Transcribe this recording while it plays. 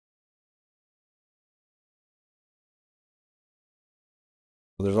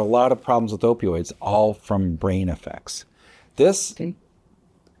There's a lot of problems with opioids, all from brain effects. This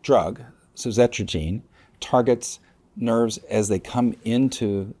drug, Suzetrigine, targets nerves as they come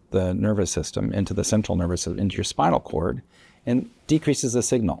into the nervous system, into the central nervous system, into your spinal cord, and decreases the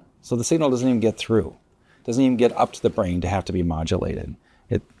signal. So the signal doesn't even get through, doesn't even get up to the brain to have to be modulated.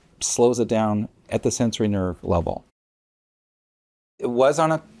 It slows it down at the sensory nerve level. It was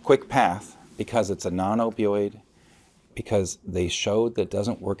on a quick path because it's a non-opioid, because they showed that it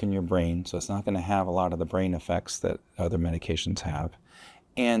doesn't work in your brain, so it's not going to have a lot of the brain effects that other medications have.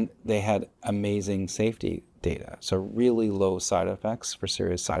 And they had amazing safety data, so really low side effects for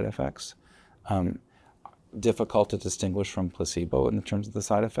serious side effects. Difficult to distinguish from placebo in terms of the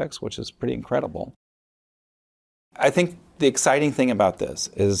side effects, which is pretty incredible. I think the exciting thing about this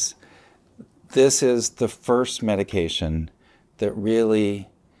is the first medication that really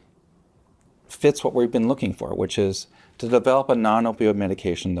fits what we've been looking for, which is to develop a non-opioid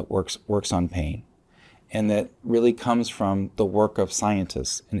medication that works on pain, and that really comes from the work of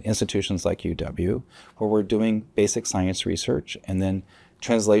scientists in institutions like UW, where we're doing basic science research and then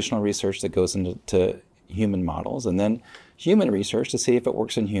translational research that goes into human models, and then human research to see if it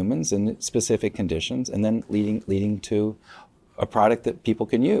works in humans in specific conditions, and then leading to a product that people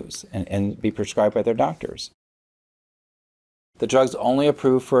can use and be prescribed by their doctors. The drug's only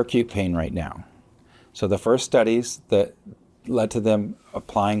approved for acute pain right now. So the first studies that led to them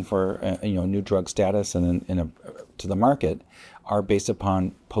applying for new drug status and to the market are based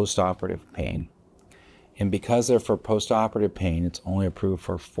upon postoperative pain. And because they're for postoperative pain, it's only approved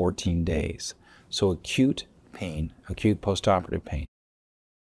for 14 days. So acute pain, acute postoperative pain.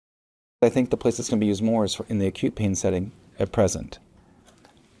 I think the place that's going to be used more is in the acute pain setting at present.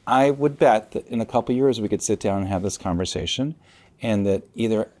 I would bet that in a couple of years we could sit down and have this conversation, and that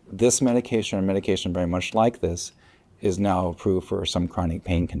either this medication or medication very much like this is now approved for some chronic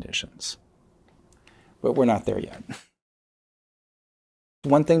pain conditions. But we're not there yet.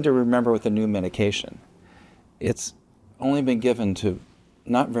 One thing to remember with a new medication, it's only been given to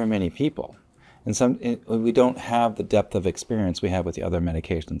not very many people. And we don't have the depth of experience we have with the other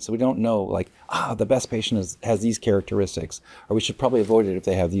medications. So we don't know, the best patient has these characteristics, or we should probably avoid it if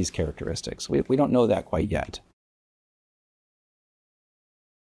they have these characteristics. We don't know that quite yet.